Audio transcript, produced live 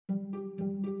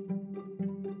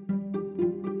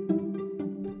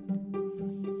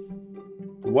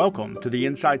Welcome to the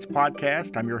Insights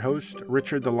Podcast. I'm your host,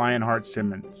 Richard the Lionheart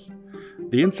Simmons.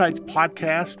 The Insights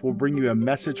Podcast will bring you a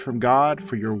message from God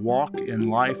for your walk in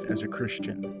life as a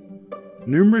Christian.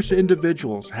 Numerous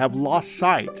individuals have lost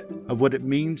sight of what it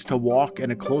means to walk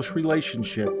in a close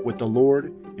relationship with the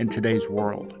Lord in today's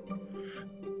world.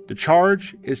 The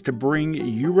charge is to bring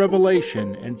you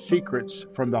revelation and secrets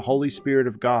from the Holy Spirit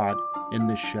of God in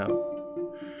this show.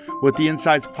 With the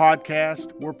Insights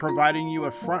Podcast, we're providing you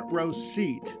a front row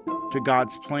seat to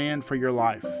God's plan for your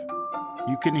life.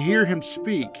 You can hear Him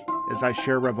speak as I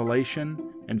share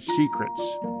revelation and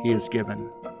secrets He has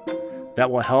given that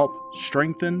will help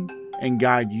strengthen and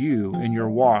guide you in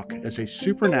your walk as a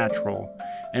supernatural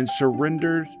and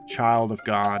surrendered child of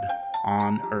God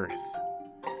on earth.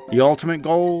 The ultimate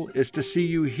goal is to see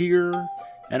you here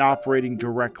and operating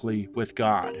directly with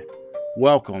God.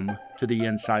 Welcome to the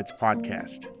Insights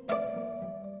Podcast.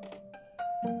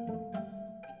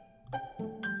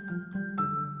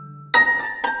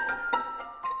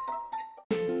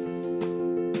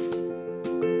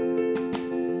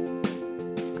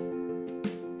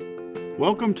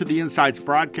 Welcome to the Insights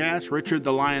broadcast. Richard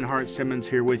the Lionheart Simmons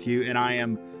here with you, and I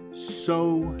am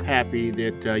so happy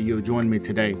that you have joined me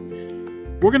today.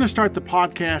 We're going to start the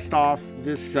podcast off,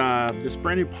 this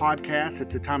brand new podcast.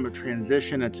 It's a time of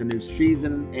transition. It's a new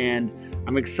season, and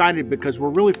I'm excited because we're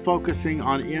really focusing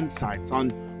on insights, on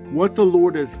what the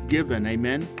Lord has given,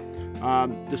 amen?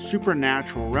 The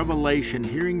supernatural, revelation,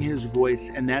 hearing His voice,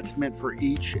 and that's meant for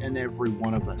each and every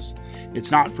one of us.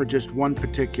 It's not for just one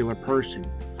particular person.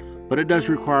 But it does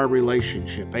require a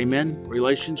relationship, amen?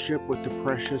 Relationship with the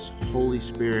precious Holy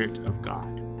Spirit of God.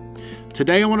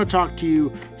 Today I want to talk to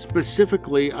you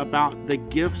specifically about the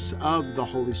gifts of the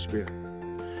Holy Spirit.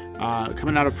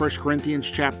 Coming out of 1 Corinthians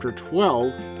chapter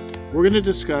 12, we're going to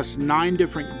discuss 9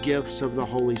 different gifts of the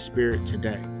Holy Spirit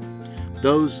today.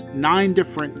 Those 9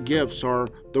 different gifts are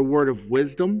the word of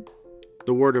wisdom,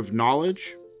 the word of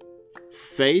knowledge,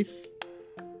 faith,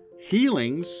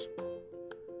 healings,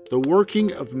 the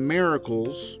working of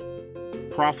miracles,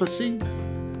 prophecy,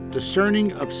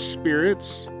 discerning of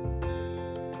spirits,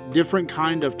 different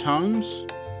kind of tongues,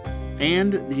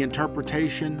 and the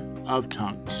interpretation of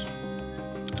tongues.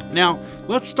 Now,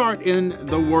 let's start in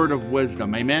the word of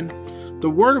wisdom, amen? The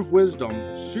word of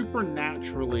wisdom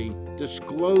supernaturally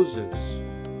discloses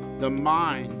the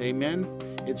mind, amen?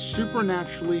 It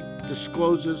supernaturally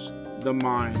discloses the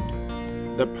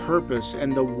mind, the purpose,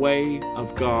 and the way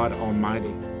of God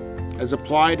Almighty, as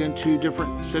applied into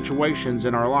different situations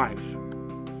in our life.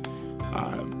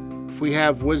 If we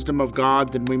have wisdom of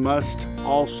God, then we must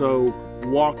also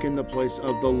walk in the place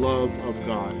of the love of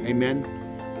God. Amen.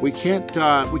 We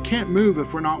can't move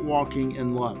if we're not walking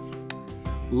in love.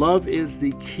 Love is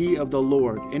the key of the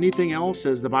Lord. Anything else,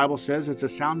 as the Bible says, it's a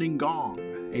sounding gong.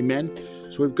 Amen.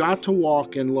 So we've got to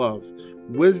walk in love.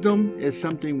 Wisdom is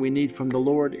something we need from the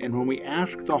Lord, and when we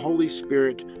ask the Holy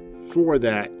Spirit for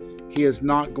that, He is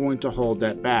not going to hold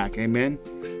that back. Amen?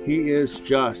 He is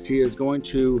just. He is going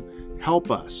to help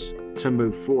us to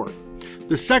move forward.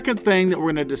 The second thing that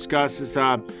we're going to discuss is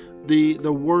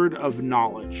the word of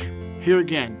knowledge. Here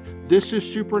again, this is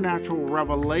supernatural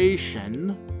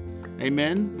revelation.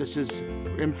 Amen? This is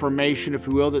information, if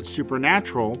you will, that's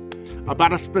supernatural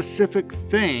about a specific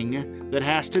thing that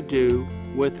has to do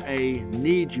with a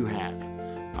need you have.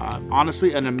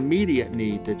 Honestly, an immediate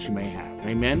need that you may have.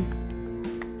 Amen?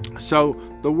 So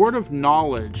the word of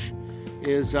knowledge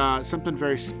is something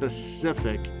very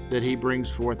specific that He brings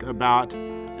forth about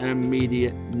an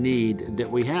immediate need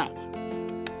that we have.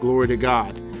 Glory to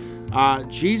God.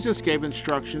 Jesus gave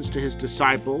instructions to His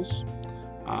disciples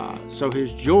so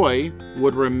His joy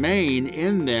would remain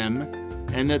in them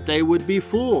and that they would be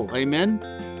full. Amen?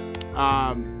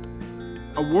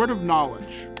 A word of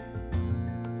knowledge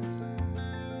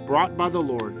brought by the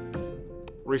Lord,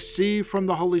 received from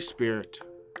the Holy Spirit,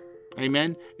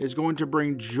 amen, is going to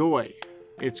bring joy.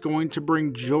 It's going to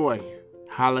bring joy.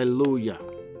 Hallelujah.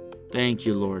 Thank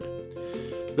you, Lord.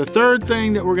 The third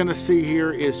thing that we're going to see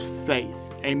here is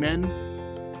faith. Amen.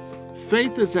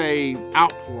 Faith is a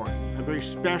outpouring, a very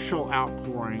special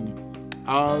outpouring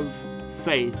of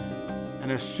faith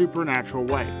in a supernatural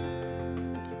way.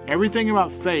 Everything about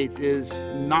faith is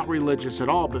not religious at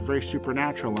all, but very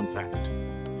supernatural, in fact.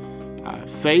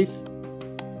 Faith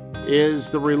is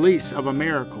the release of a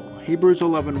miracle. Hebrews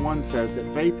 11:1 says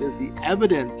that faith is the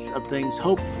evidence of things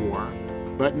hoped for,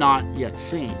 but not yet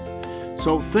seen.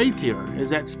 So faith here is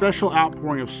that special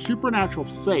outpouring of supernatural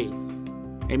faith,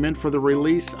 amen, for the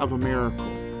release of a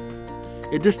miracle.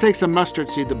 It just takes a mustard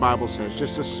seed, the Bible says,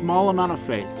 just a small amount of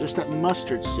faith, just that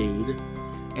mustard seed,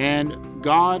 and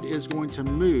God is going to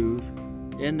move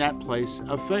in that place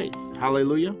of faith.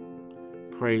 Hallelujah.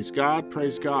 Praise God.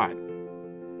 Praise God.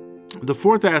 The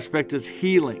fourth aspect is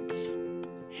healings.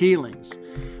 Healings.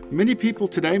 Many people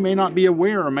today may not be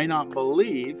aware or may not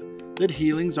believe that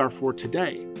healings are for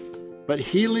today, but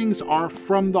healings are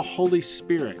from the Holy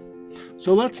Spirit.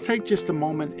 So let's take just a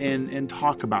moment and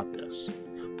talk about this.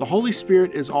 The Holy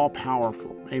Spirit is all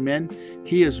powerful. Amen.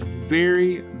 He is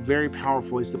very, very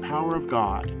powerful. He's the power of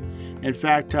God. In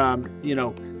fact,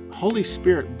 Holy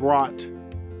Spirit brought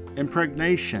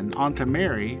impregnation onto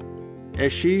Mary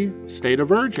as she stayed a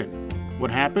virgin. What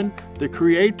happened? The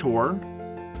Creator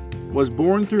was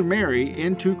born through Mary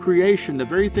into creation, the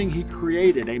very thing He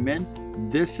created. Amen.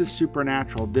 This is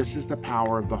supernatural. This is the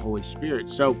power of the Holy Spirit.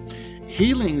 So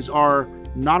healings are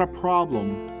not a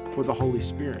problem for the Holy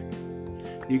Spirit.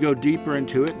 You go deeper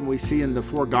into it, and we see in the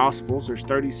four Gospels, there's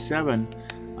 37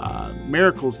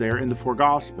 miracles there in the four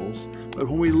Gospels. But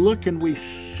when we look and we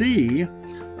see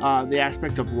the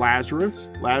aspect of Lazarus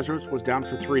was down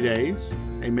for 3 days.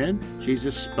 Amen.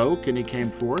 Jesus spoke and He came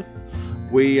forth.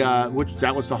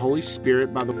 That was the Holy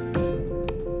Spirit by the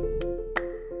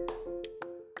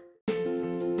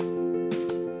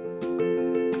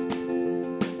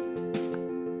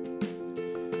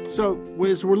So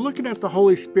as we're looking at the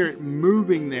Holy Spirit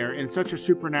moving there in such a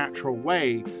supernatural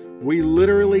way, we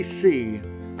literally see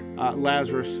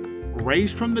Lazarus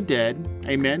raised from the dead,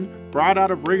 amen, brought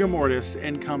out of rigor mortis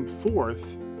and come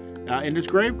forth in his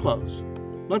grave clothes.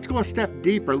 Let's go a step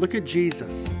deeper. Look at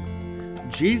Jesus.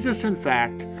 Jesus, in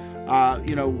fact,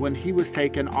 when He was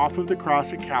taken off of the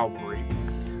cross at Calvary,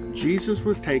 Jesus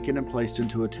was taken and placed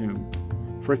into a tomb.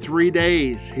 For 3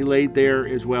 days, He laid there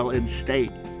as well in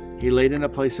state. He laid in a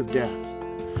place of death.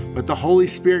 But the Holy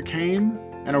Spirit came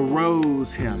and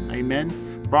arose Him,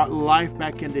 amen, brought life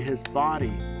back into His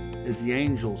body as the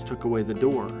angels took away the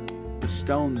door, the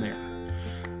stone there.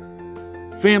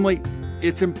 Family,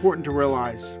 it's important to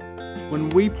realize when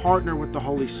we partner with the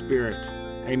Holy Spirit,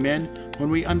 amen, when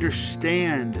we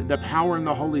understand the power in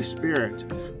the Holy Spirit,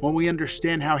 when we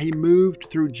understand how He moved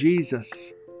through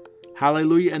Jesus,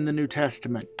 hallelujah, in the New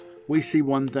Testament, we see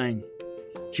one thing.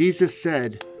 Jesus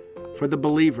said, for the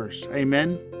believers,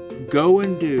 amen, go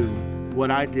and do what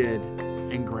I did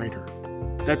and greater.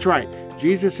 That's right.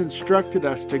 Jesus instructed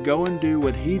us to go and do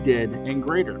what He did and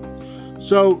greater.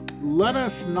 So let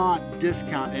us not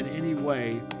discount in any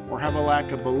way or have a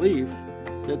lack of belief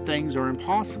that things are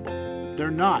impossible. They're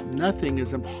not. Nothing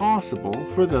is impossible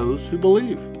for those who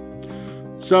believe.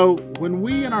 So when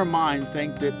we in our mind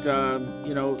think that,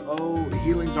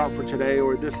 healings aren't for today,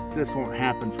 or this won't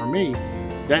happen for me,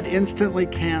 that instantly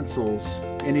cancels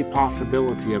any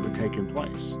possibility of it taking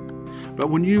place. But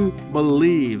when you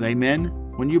believe, amen,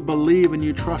 when you believe and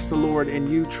you trust the Lord and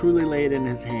you truly lay it in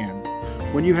His hands,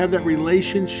 when you have that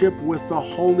relationship with the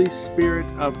Holy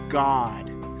Spirit of God,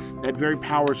 that very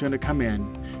power is going to come in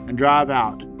and drive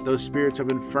out those spirits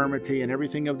of infirmity and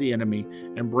everything of the enemy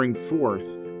and bring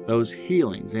forth those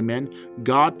healings. Amen.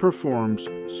 God performs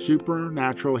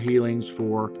supernatural healings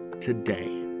for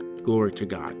today. Glory to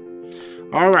God.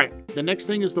 All right. The next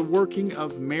thing is the working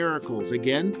of miracles.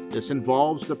 Again, this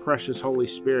involves the precious Holy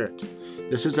Spirit.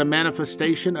 This is a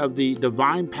manifestation of the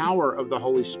divine power of the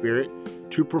Holy Spirit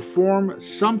to perform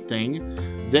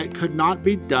something that could not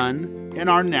be done in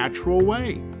our natural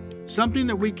way. Something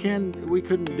that we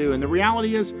couldn't do. And the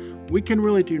reality is we can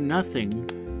really do nothing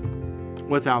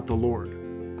without the Lord.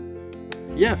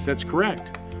 Yes, that's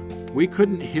correct. We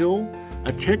couldn't heal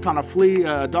a tick on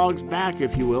a dog's back,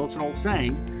 if you will. It's an old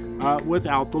saying,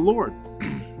 without the Lord.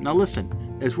 Now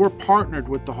listen, as we're partnered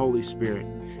with the Holy Spirit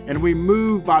and we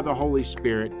move by the Holy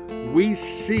Spirit, we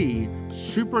see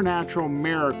supernatural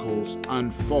miracles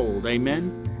unfold.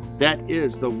 Amen? That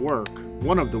is the work,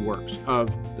 one of the works of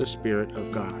the Spirit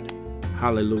of God.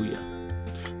 Hallelujah.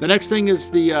 The next thing is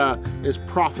is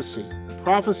prophecy.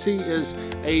 Prophecy is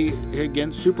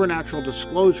again, supernatural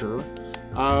disclosure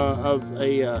of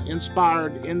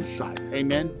inspired insight.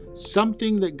 Amen.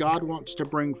 Something that God wants to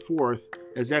bring forth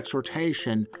as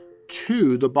exhortation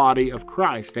to the body of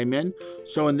Christ. Amen.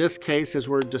 So in this case, as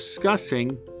we're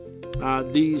discussing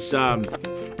these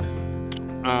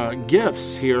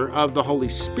gifts here of the Holy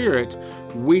Spirit,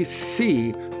 we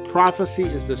see prophecy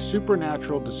is the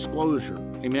supernatural disclosure.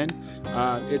 Amen.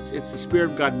 It's the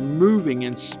Spirit of God moving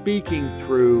and speaking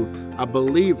through a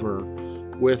believer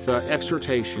with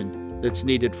exhortation that's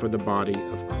needed for the body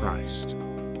of Christ.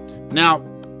 Now,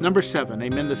 number 7,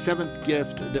 amen, the 7th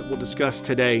gift that we'll discuss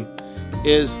today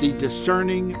is the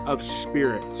discerning of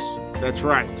spirits. That's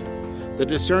right. The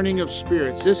discerning of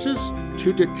spirits. This is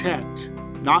to detect,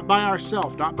 not by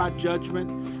ourselves, not by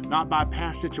judgment, not by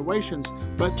past situations,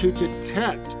 but to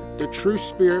detect the true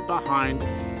spirit behind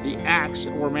the acts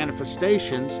or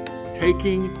manifestations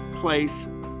taking place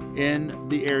in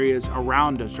the areas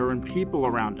around us or in people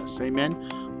around us.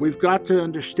 Amen. We've got to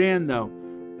understand, though,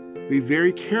 be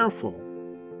very careful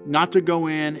not to go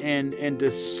in and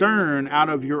discern out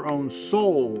of your own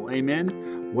soul.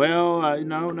 Amen. Well,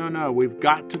 no. We've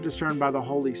got to discern by the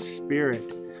Holy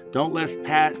Spirit. Don't let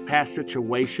past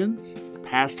situations,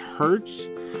 past hurts,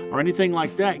 or anything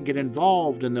like that get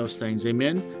involved in those things.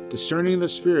 Amen. Discerning the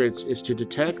spirits is to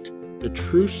detect the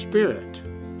true spirit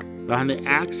behind the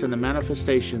acts and the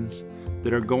manifestations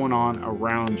that are going on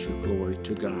around you. Glory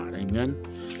to God. Amen.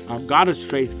 God is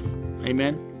faithful.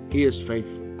 Amen. He is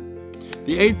faithful.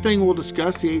 The eighth thing we'll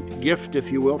discuss, the eighth gift,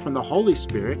 if you will, from the Holy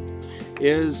Spirit,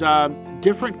 is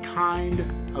different kind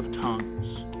of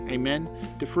tongues. Amen.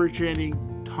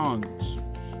 Differentiating tongues.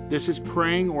 This is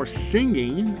praying or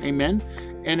singing, amen,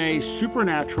 in a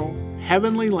supernatural,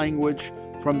 heavenly language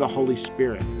from the Holy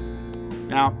Spirit.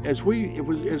 Now, as we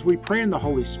pray in the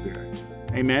Holy Spirit,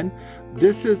 amen,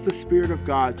 this is the Spirit of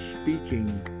God speaking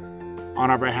on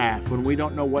our behalf. When we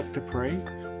don't know what to pray,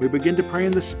 we begin to pray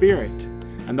in the Spirit,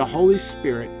 and the Holy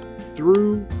Spirit,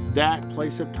 through that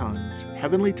place of tongues,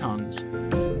 heavenly tongues,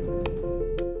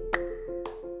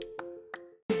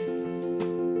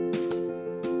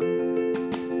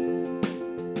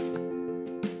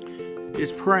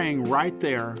 is praying right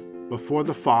there before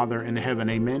the Father in heaven.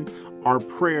 Amen. Our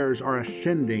prayers are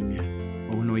ascending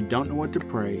when we don't know what to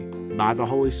pray by the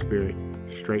Holy Spirit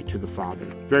straight to the Father.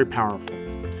 Very powerful.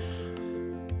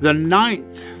 The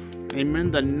ninth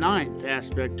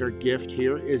aspect or gift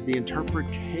here is the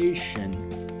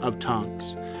interpretation of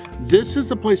tongues. This is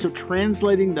the place of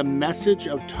translating the message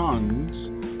of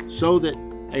tongues so that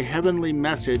a heavenly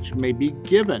message may be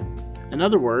given. In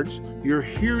other words, you're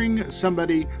hearing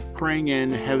somebody praying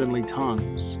in heavenly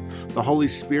tongues. The Holy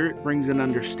Spirit brings an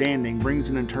understanding, brings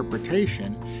an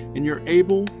interpretation, and you're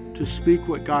able to speak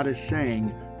what God is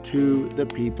saying to the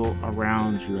people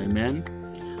around you. Amen.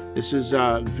 This is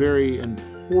very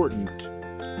important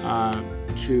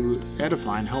to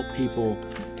edify and help people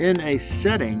in a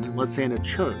setting, let's say in a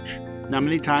church. Now,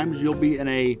 many times you'll be in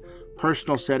a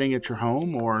personal setting at your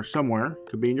home or somewhere. It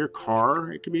could be in your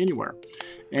car. It could be anywhere.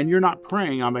 And you're not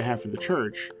praying on behalf of the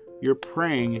church. You're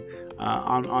praying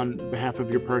on behalf of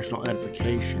your personal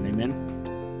edification.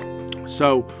 Amen.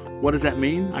 So what does that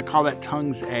mean? I call that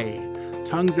tongues A.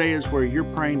 Tongues A is where you're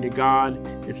praying to God.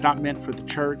 It's not meant for the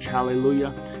church.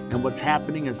 Hallelujah. And what's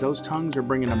happening is those tongues are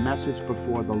bringing a message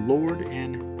before the Lord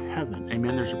in heaven.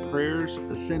 Amen. There's prayers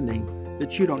ascending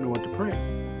that you don't know what to pray.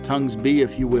 Tongues B,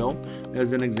 if you will,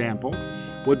 as an example,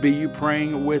 would be you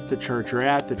praying with the church or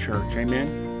at the church.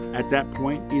 Amen. At that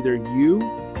point, either you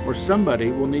or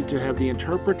somebody will need to have the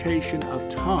interpretation of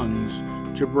tongues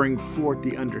to bring forth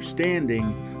the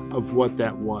understanding of what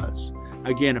that was.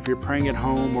 Again, if you're praying at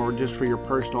home or just for your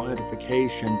personal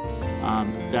edification,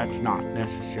 that's not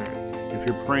necessary. If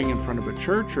you're praying in front of a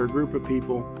church or a group of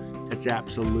people, it's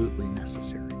absolutely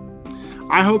necessary.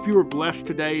 I hope you were blessed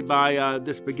today by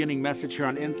this beginning message here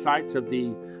on Insights of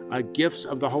the Gifts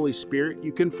of the Holy Spirit.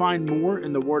 You can find more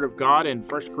in the Word of God in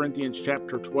 1 Corinthians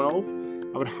chapter 12.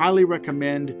 I would highly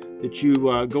recommend that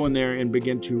you go in there and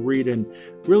begin to read and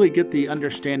really get the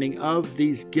understanding of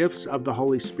these gifts of the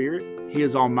Holy Spirit. He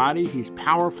is almighty, He's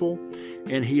powerful,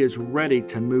 and He is ready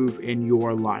to move in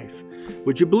your life.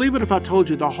 Would you believe it if I told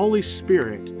you the Holy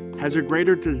Spirit has a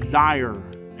greater desire,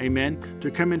 amen,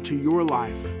 to come into your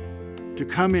life, to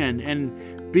come in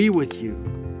and be with you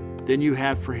than you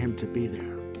have for Him to be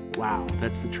there? Wow,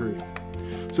 that's the truth.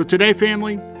 So today,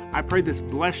 family, I pray this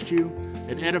blessed you,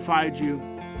 it edified you,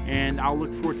 and I'll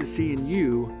look forward to seeing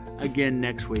you again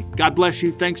next week. God bless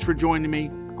you. Thanks for joining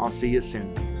me. I'll see you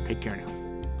soon. Take care now.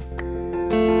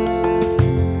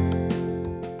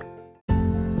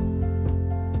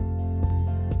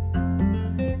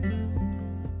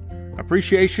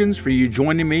 Appreciations for you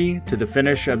joining me to the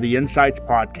finish of the Insights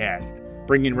podcast,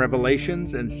 bringing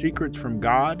revelations and secrets from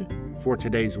God for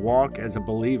today's walk as a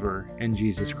believer in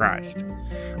Jesus Christ.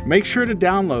 Make sure to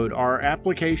download our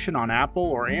application on Apple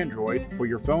or Android for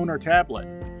your phone or tablet,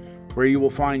 where you will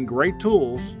find great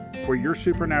tools for your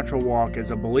supernatural walk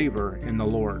as a believer in the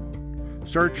Lord.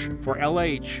 Search for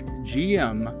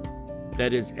LHGM,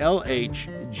 that is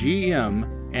LHGM,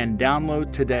 and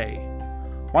download today.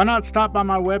 Why not stop by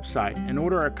my website and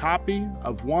order a copy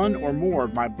of one or more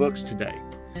of my books today?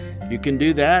 You can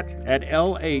do that at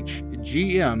lhgm.org.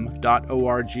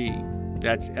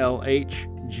 That's lhgm.org.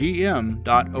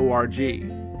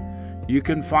 You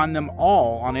can find them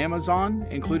all on Amazon,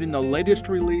 including the latest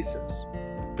releases.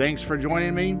 Thanks for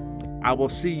joining me. I will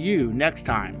see you next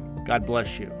time. God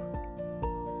bless you.